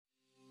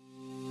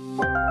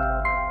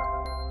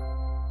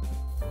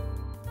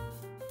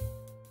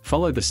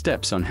Follow the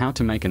steps on how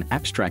to make an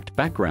abstract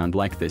background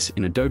like this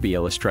in Adobe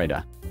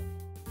Illustrator.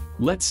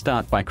 Let's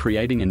start by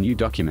creating a new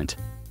document.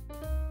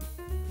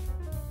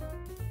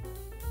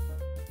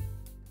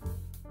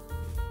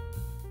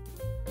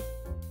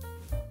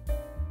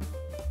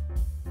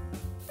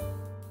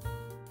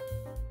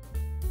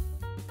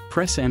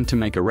 Press M to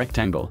make a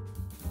rectangle.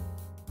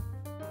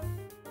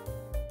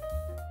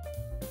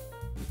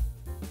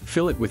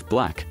 Fill it with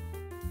black.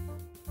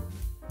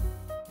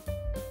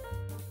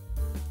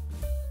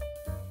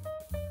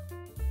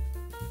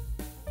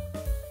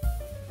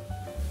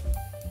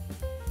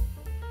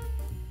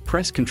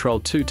 Press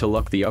Ctrl 2 to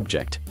lock the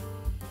object.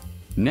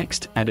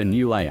 Next, add a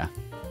new layer.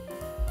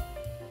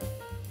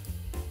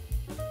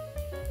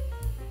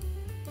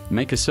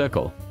 Make a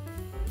circle.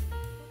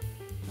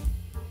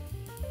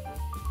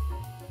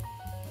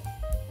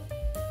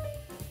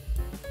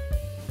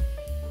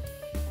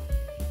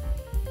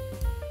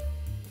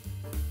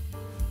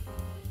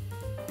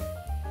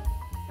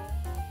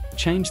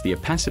 Change the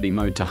opacity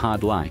mode to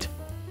hard light.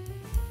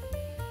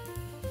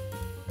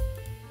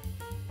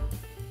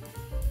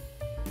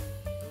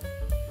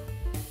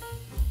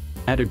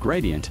 Add a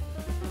gradient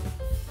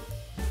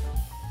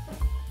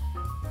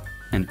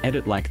and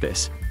edit like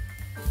this.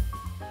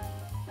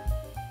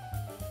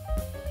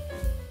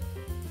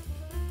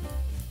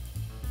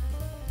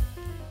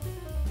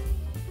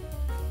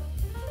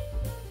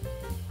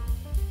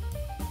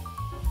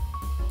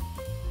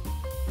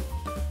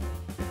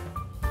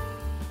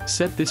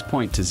 Set this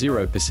point to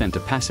 0%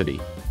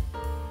 opacity.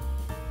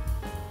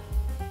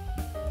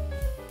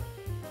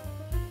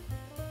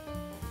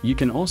 You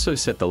can also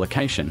set the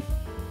location.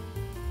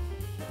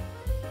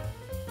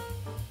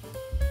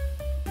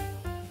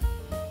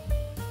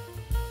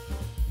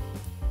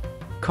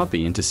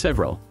 Copy into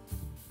several.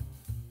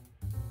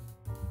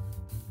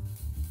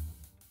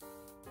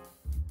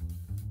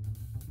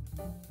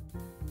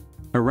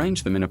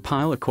 Arrange them in a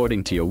pile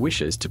according to your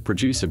wishes to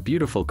produce a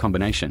beautiful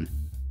combination.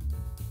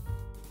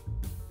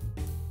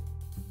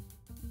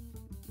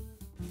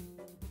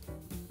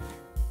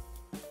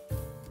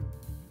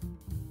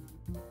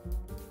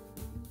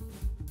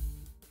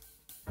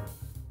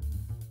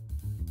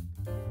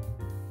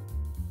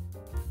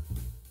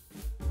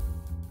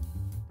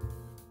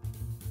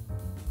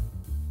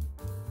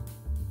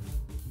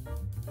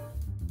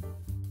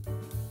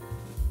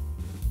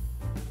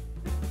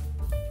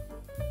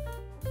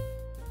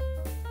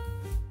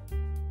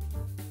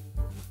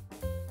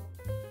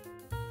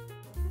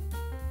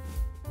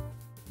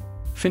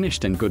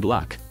 Finished, and good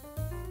luck.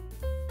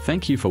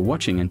 Thank you for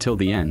watching until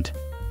the end.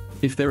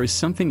 If there is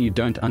something you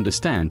don't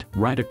understand,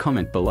 write a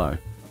comment below.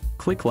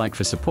 Click like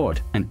for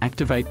support and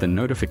activate the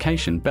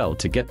notification bell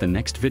to get the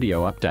next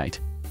video update.